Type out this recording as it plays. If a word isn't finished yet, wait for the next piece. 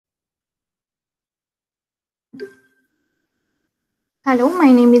Hello,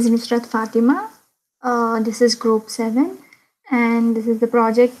 my name is Nusrat Fatima. This is Group 7, and this is the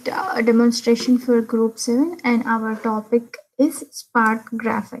project demonstration for Group 7, and our topic is Spark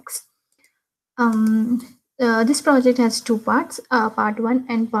Graphics. This project has two parts, part 1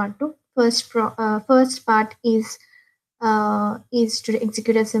 and part 2. First part is to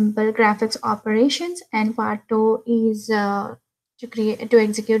execute a simple graphics operations, and part 2 is to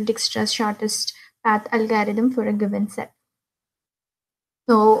execute Dijkstra's shortest path algorithm for a given set.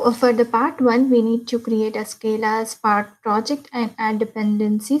 So for the part one, we need to create a Scala Spark project and add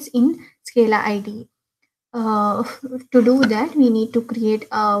dependencies in Scala IDE. To do that, we need to create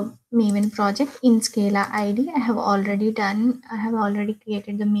a Maven project in Scala IDE. I have already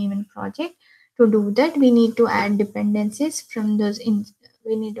created the Maven project. To do that, we need to add dependencies from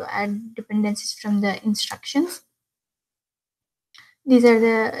we need to add dependencies from the instructions. These are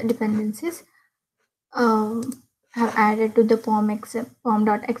the dependencies. Have added to the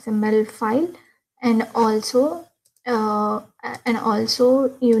form.xml file, and also uh,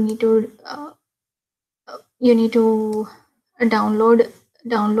 you need to download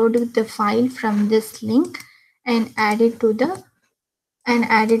the file from this link and add it to the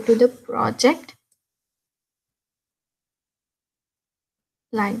project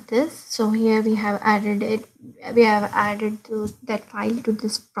like this. So here we have added that file to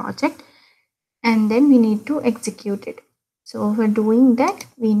this project, and then we need to execute it. So for doing that,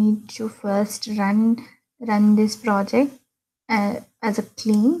 we need to first run this project as a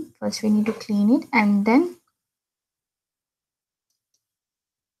clean. First, we need to clean it, and then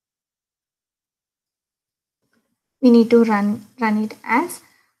we need to run it as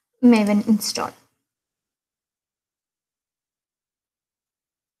Maven install.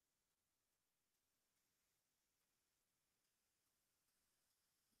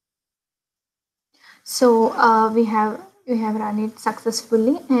 So we have run it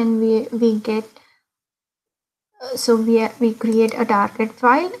successfully, and we get we create a target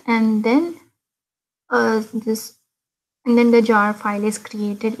file, and then this and then the jar file is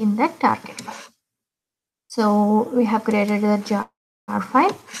created in that target file. So we have created a jar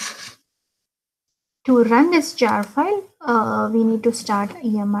file. To run this jar file, we need to start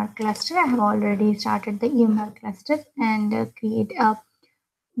EMR cluster. I have already started the EMR cluster and create a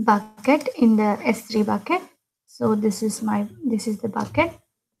bucket in the S3 bucket. So this is the bucket,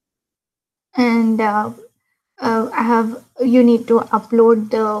 and you need to upload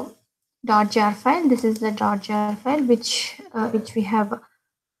the .jar file. This is the .jar file which we have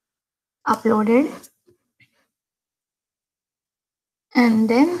uploaded, and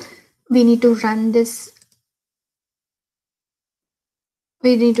then we need to run this.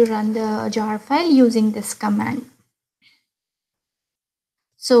 We need to run the jar file using this command.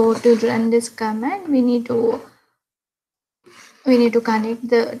 So to run this command, we need to connect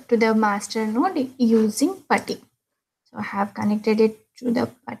to the master node using PuTTY. So I have connected it to the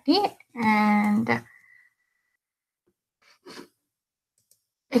PuTTY and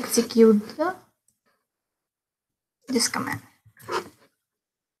execute this command.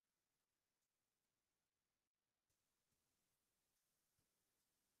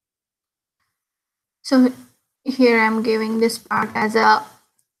 So here I'm giving this part as a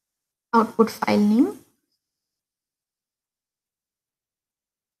output file name.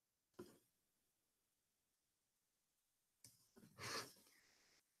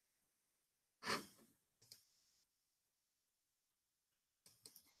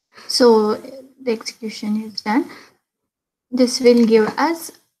 So the execution is done. This will give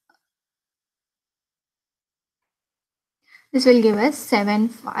us seven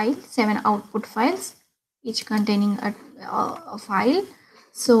output files, each containing a file.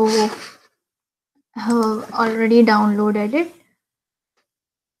 So I have already downloaded it.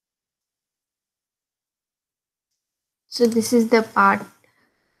 So this is the part.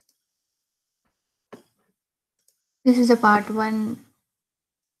 This is the part one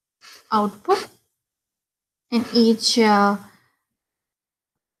output, in each file.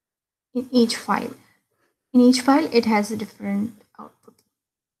 In each file, it has a different output.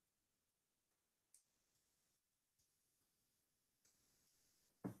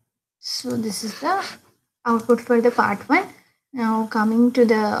 So this is the output for the part one. Now coming to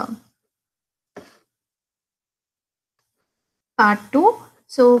the part two.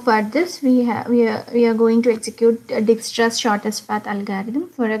 So for this, we are going to execute Dijkstra's shortest path algorithm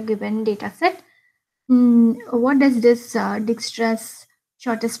for a given data set. What does this Dijkstra's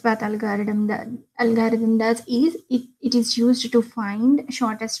shortest path algorithm does is it is used to find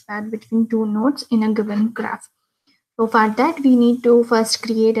shortest path between two nodes in a given graph. So for that, we need to first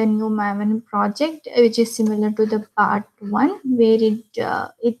create a new Maven project, which is similar to the part one, where it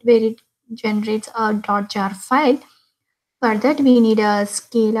generates a .jar file. For that, we need a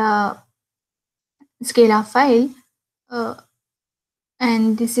Scala file, uh,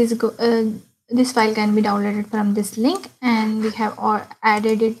 and this file can be downloaded from this link, and we have all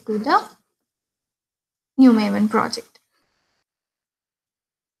added it to the new Maven project.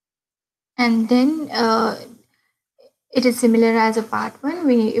 And then it is similar as a part one.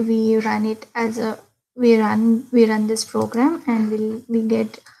 We run it as a we run this program, and we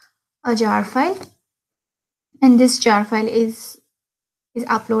get a jar file, and this jar file is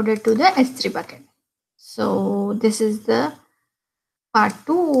uploaded to the S3 bucket. So this is the part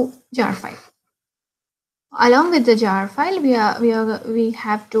two jar file. Along with the jar file, we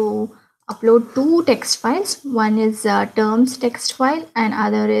have to upload two text files. One is terms text file, and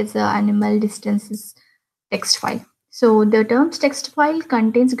other is animal distances text file. So the terms text file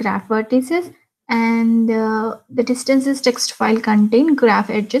contains graph vertices, and the distances text file contain graph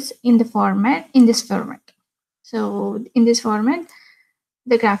edges in this format. So in this format,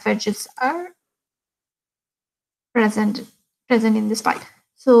 the graph edges are present present in this file.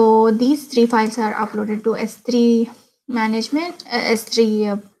 So these three files are uploaded to S3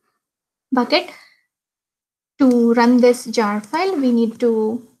 bucket. To run this jar file, we need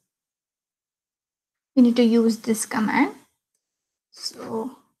to use this command.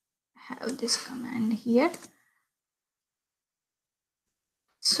 So I have this command here.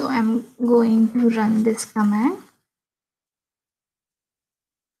 So I'm going to run this command.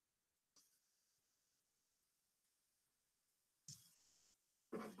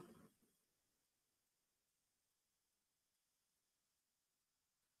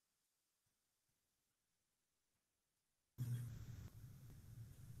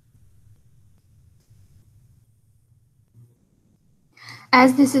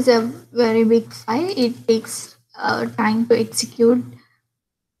 As this is a very big file, it takes time to execute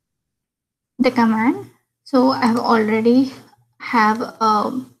the command. So I have already have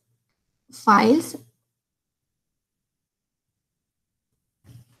files.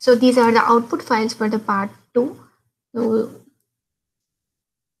 So these are the output files for the part two.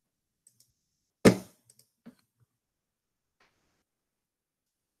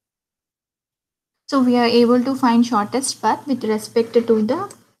 So we are able to find shortest path with respect to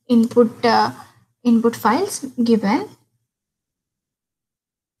the input files given.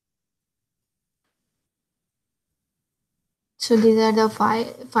 So these are the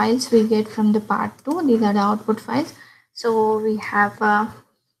files we get from the part two. These are the output files. So we have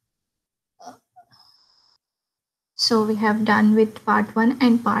done with part one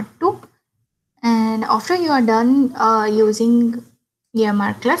and part two. And after you are done using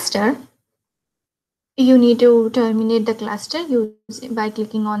EMR cluster, you need to terminate the cluster by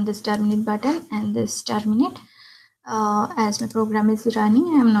clicking on this terminate button and this terminate. As my program is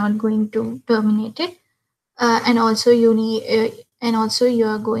running, I'm not going to terminate it. And also you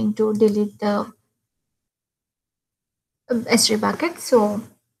are going to delete the S3 bucket, so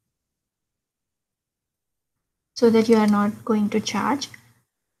that you are not going to charge.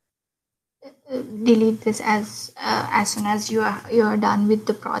 Delete this as soon as you are done with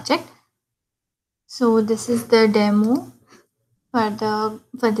the project. So this is the demo for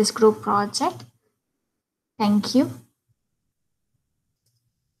this group project. Thank you.